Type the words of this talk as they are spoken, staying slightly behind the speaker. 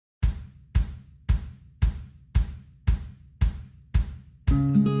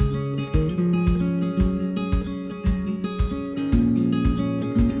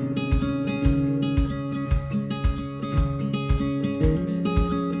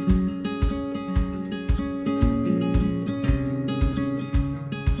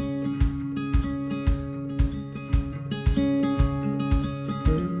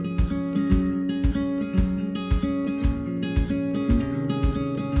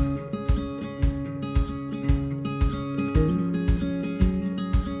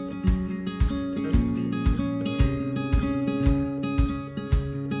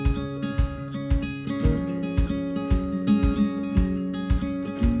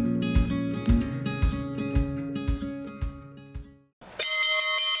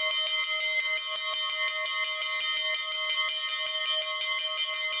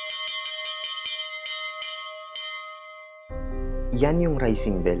Yan yung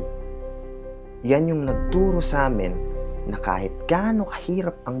rising bell. Yan yung nagturo sa amin na kahit gaano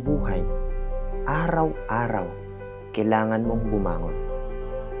kahirap ang buhay, araw-araw, kailangan mong bumangon.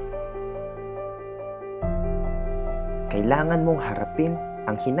 Kailangan mong harapin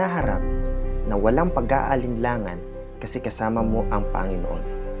ang hinaharap na walang pag-aalinlangan kasi kasama mo ang Panginoon.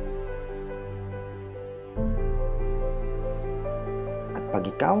 At pag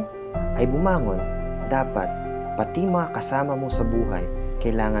ikaw ay bumangon, dapat pati mga kasama mo sa buhay,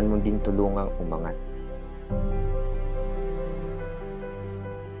 kailangan mo din tulungang umangat.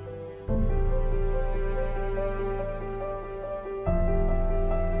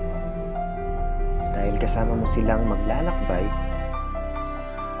 Dahil kasama mo silang maglalakbay,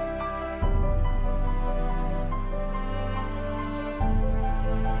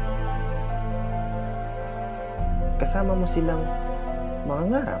 kasama mo silang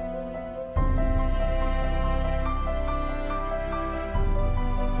mangangarap.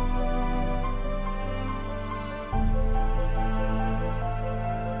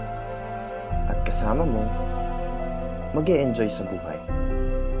 At kasama mo mag-e-enjoy sa buhay.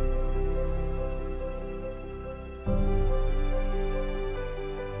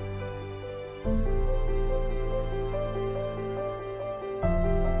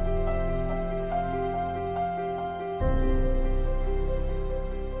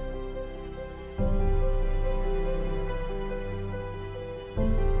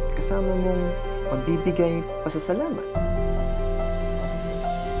 Kasama mong magbibigay pasasalamat.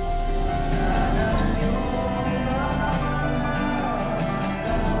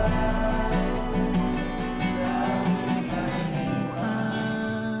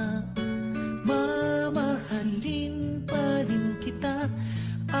 Mamahalin pa rin kita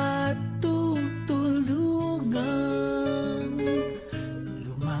at tutulungan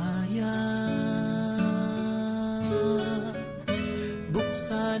lumaya.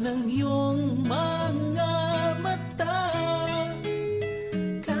 Buksan ang iyong mga mata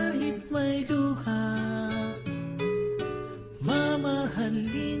kahit may luha.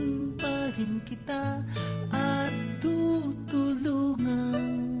 Mamahalin pa rin kita at tutulungan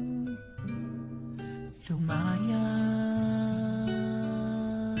lumaya.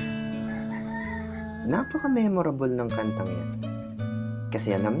 Napaka-memorable ng kantang yan.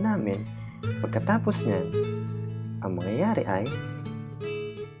 Kasi alam namin, pagkatapos niyan, ang mangyayari ay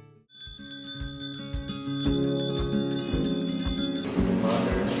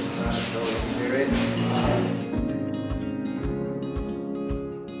Father, Son, Holy Spirit.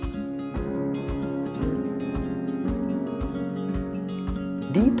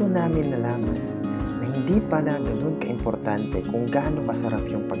 dito namin nalaman na hindi pala ganun kaimportante kung gaano kasarap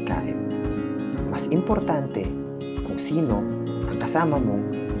yung pagkain. Mas importante kung sino ang kasama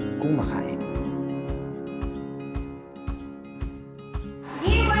mong kumakain.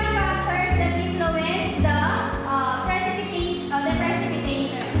 Give one factors that influence the precipitation.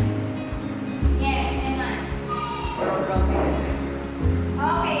 Yes, and one.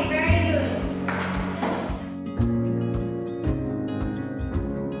 Okay, very good.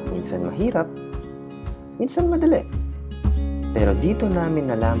 Minsan mahirap, minsan madali. Pero dito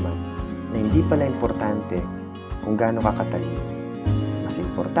namin nalaman na hindi pala importante kung gaano ka katalino. Mas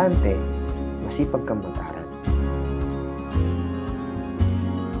importante, masipag kang mag-aral.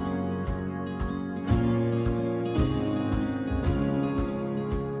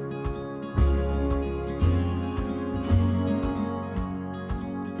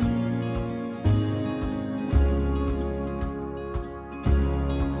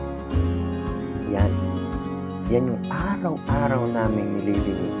 Yan yung araw-araw naming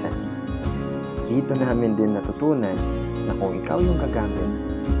nililinisan. Dito namin din natutunan na kung ikaw yung gagamit,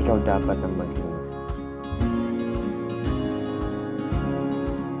 ikaw dapat ang maglinis.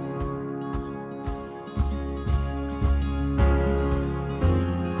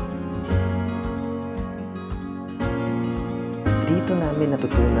 Dito namin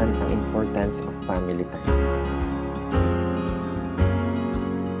natutunan ang importance of family time.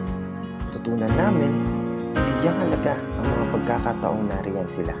 Natutunan namin bigyang halaga ang mga pagkakataong nariyan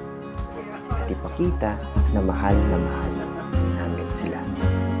sila at ipakita na mahal namin sila.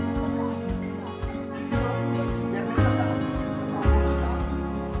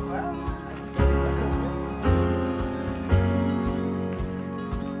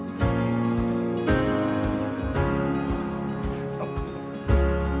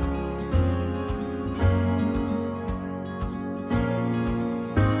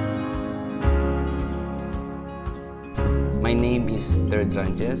 My name is Third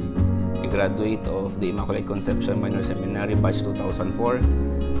Ranches, a graduate of the Immaculate Conception Minor Seminary batch 2004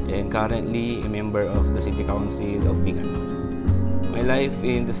 and currently a member of the City Council of Vigan. My life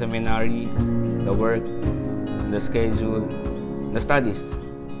in the seminary, the work, the schedule, the studies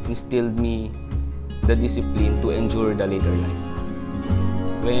instilled me the discipline to endure the later life.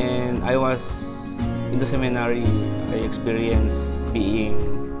 When I was in the seminary, I experienced being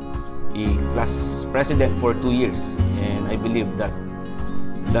a class president for 2 years, and I believe that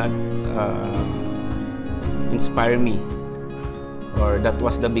inspired me, or that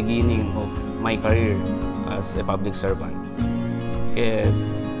was the beginning of my career as a public servant.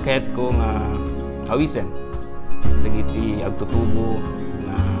 Kahit ko nga awisen, dagiti agtutubo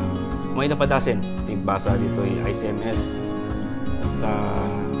na may napadasin, tigbasa dito ay ICMS,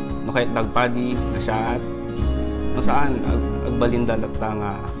 no kahit nagpadi, nasyaat, no saan, agbalinda latta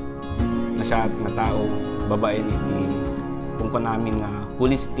nga nasyaat nga tao, babae iti kung namin nga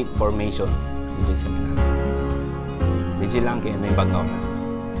holistic formation DJ Seminary. DJ lang kayo na yung bagnawas.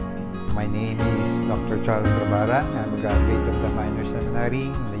 My name is Dr. Charles Rabaran. I'm a graduate of the Minor Seminary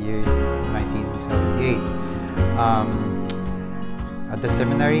in the year 1978. At the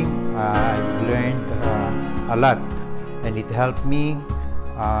seminary, I've learned a lot, and it helped me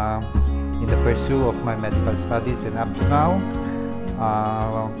in the pursuit of my medical studies, and up to now,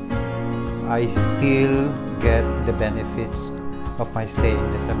 I still get the benefits of my stay in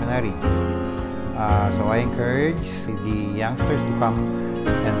the seminary. So I encourage the youngsters to come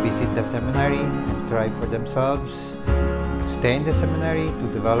and visit the seminary and try for themselves, stay in the seminary to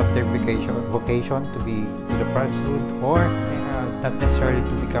develop their vocation to be the priesthood, or not necessarily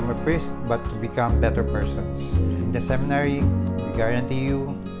to become a priest, but to become better persons. In the seminary, we guarantee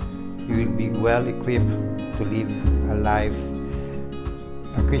you will be well equipped to live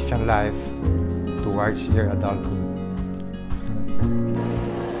a Christian life towards your adulthood.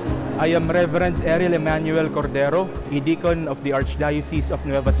 I am Reverend Ariel Emmanuel Cordero, a deacon of the Archdiocese of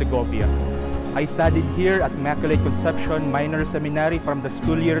Nueva Segovia. I studied here at Immaculate Conception Minor Seminary from the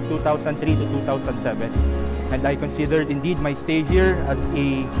school year 2003 to 2007, and I considered indeed my stay here as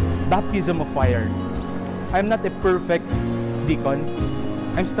a baptism of fire. I'm not a perfect deacon.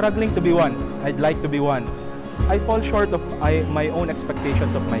 I'm struggling to be one. I'd like to be one. I fall short of my own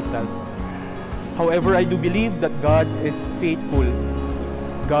expectations of myself. However, I do believe that God is faithful.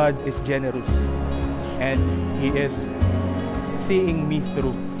 God is generous, and He is seeing me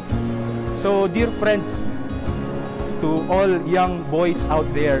through. So, dear friends, to all young boys out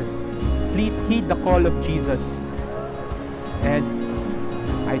there, please heed the call of Jesus. And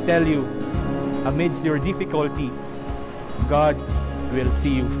I tell you, amidst your difficulties, God will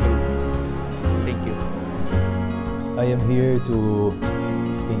see you through. Thank you. I am here to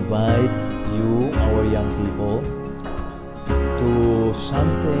invite you, our young people, to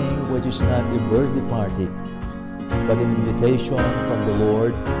something which is not a birthday party, but an invitation from the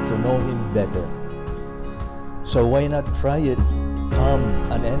Lord to know Him better. So why not try it? Come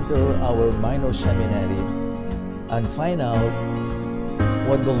and enter our minor seminary and find out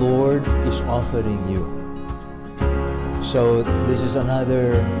what the Lord is offering you. So this is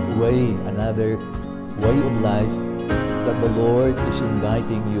another way of life that the Lord is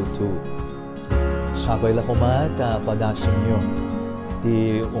inviting you to. Sabay la kumata, padasin nyo.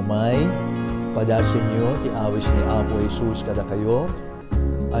 Ti umay, padasin nyo, ti awis ni Apo Jesus kada kayo,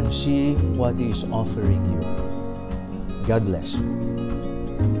 and see what He is offering you. God bless.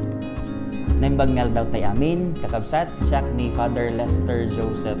 Naimbaggal daw tayo amin, kakabsat, siya ni Father Lester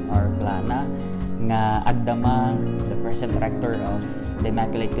Joseph R. Plana, nga agdama, the present rector of the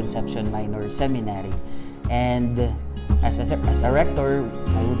Immaculate Conception Minor Seminary. And as a rector,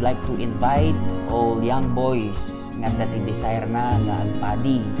 I would like to invite all young boys nga dati desire na nga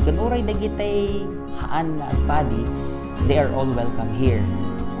agpadi. Kung oray dagitay haan nga agpadi, they are all welcome here.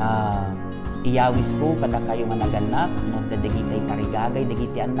 Iyawis ko kada kayo nga naganak, no dagitay tarigagay,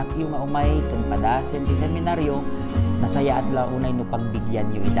 dagiti anak yo nga umay ken padasen ti seminaryo, nasaya at launay no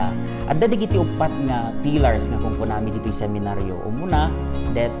pagbigyan yo ida. Adda dagiti upat nga pillars nga kung kunami dito seminaryo. Umuna,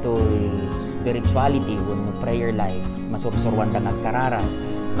 detoy spirituality wenno prayer life, masursurwan da nagkararan.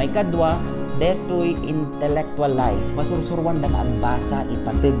 May kadwa, detoy intellectual life, masursurwan da nga agbasa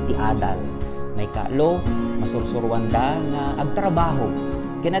ipateg ti adal. May kaalo, masursurwan da nga agtrabaho.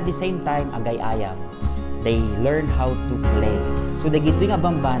 Ken at the same time, agay-ayam. They learn how to play. So, dagito nga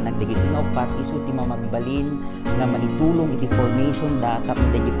bambanag, dagito nga upat, iso ti mamagbalin na manitulong iti formation da, tapos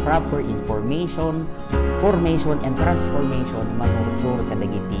dagi proper information, formation, and transformation, manurture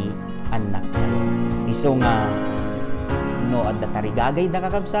kadagiti anak kayo. Iso nga, no, at datarigagay da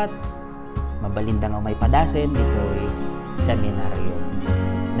kakabsat, mabalin da nga may padasen, dito'y seminaryo.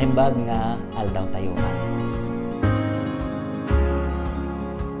 Naimbag nga, aldaw tayo.